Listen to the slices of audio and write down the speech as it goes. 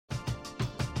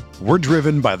We're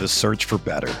driven by the search for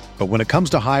better. But when it comes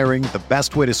to hiring, the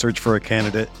best way to search for a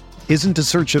candidate isn't to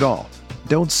search at all.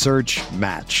 Don't search,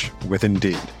 match with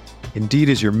Indeed. Indeed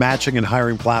is your matching and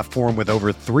hiring platform with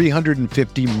over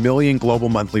 350 million global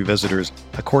monthly visitors,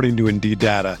 according to Indeed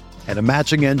data, and a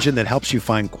matching engine that helps you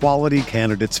find quality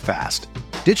candidates fast.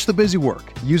 Ditch the busy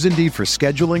work. Use Indeed for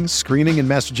scheduling, screening, and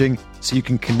messaging so you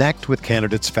can connect with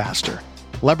candidates faster.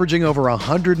 Leveraging over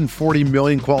 140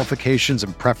 million qualifications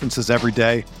and preferences every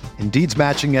day, Indeed's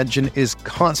matching engine is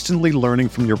constantly learning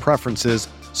from your preferences,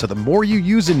 so the more you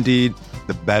use Indeed,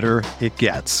 the better it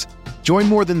gets. Join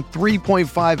more than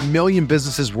 3.5 million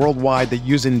businesses worldwide that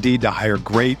use Indeed to hire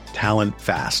great talent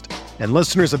fast. And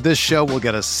listeners of this show will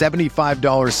get a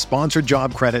 $75 sponsored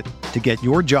job credit to get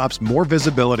your jobs more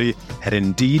visibility at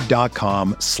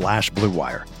Indeed.com/Blue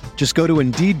Wire. Just go to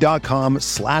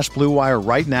Indeed.com/Blue Wire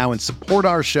right now and support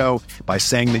our show by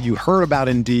saying that you heard about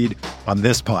Indeed on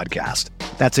this podcast.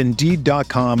 That's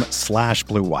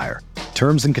Indeed.com/Blue Wire.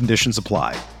 Terms and conditions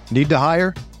apply. Need to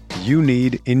hire? You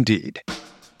need Indeed.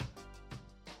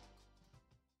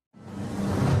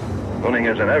 Winning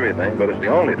isn't everything, but it's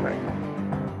the only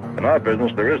thing. In our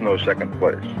business, there is no second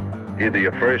place. Either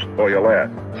you're first or you're last.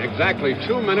 Exactly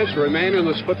 2 minutes remain in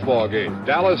this football game.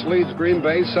 Dallas leads Green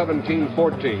Bay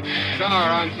 17-14. Starr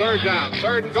on third down.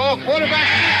 Third and goal. Quarterback.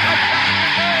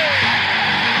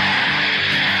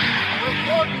 With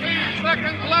 14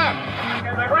 seconds left.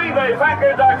 And the Green Bay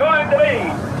Packers are going to be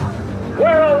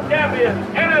world champions,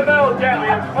 NFL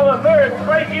champions for the third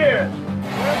straight year.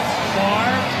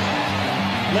 Starr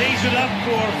lays it up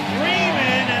for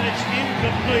Freeman, and it's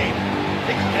incomplete.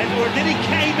 Or did he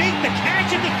make the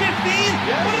catch at the 15?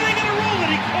 Yes. What are they going to rule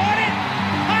it? He caught it?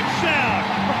 Touchdown!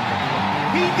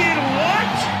 He did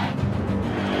what?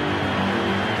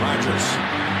 Rodgers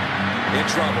in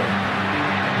trouble.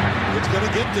 It's going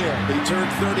to get there. He turned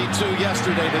 32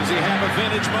 yesterday. Does he have a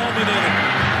vintage moment in it?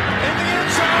 In the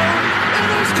end zone,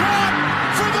 it is caught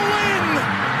for the win!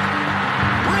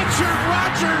 Richard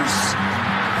Rodgers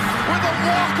with a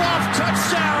walk-off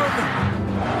touchdown.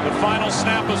 The final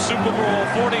snap of Super Bowl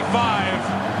 45.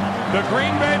 The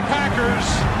Green Bay Packers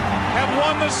have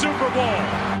won the Super Bowl.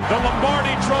 The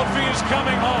Lombardi Trophy is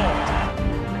coming home.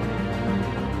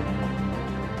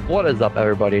 What is up,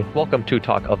 everybody? Welcome to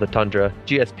Talk of the Tundra,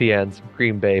 GSPN's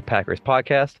Green Bay Packers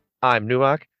podcast. I'm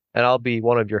Numak, and I'll be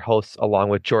one of your hosts along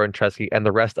with Jordan Tresky and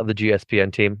the rest of the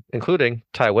GSPN team, including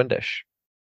Ty Windish.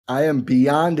 I am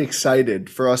beyond excited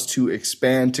for us to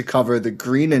expand to cover the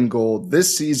green and gold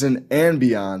this season and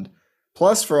beyond,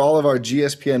 plus for all of our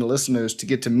GSPN listeners to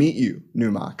get to meet you,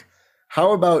 Numak.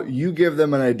 How about you give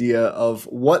them an idea of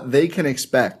what they can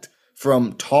expect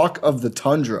from Talk of the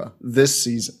Tundra this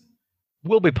season?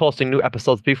 We'll be posting new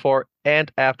episodes before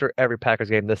and after every Packers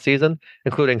game this season,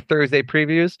 including Thursday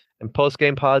previews and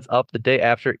post-game pods up the day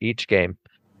after each game.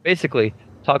 Basically,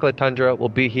 Talk of the Tundra will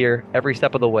be here every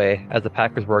step of the way as the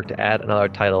Packers work to add another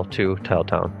title to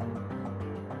Titletown.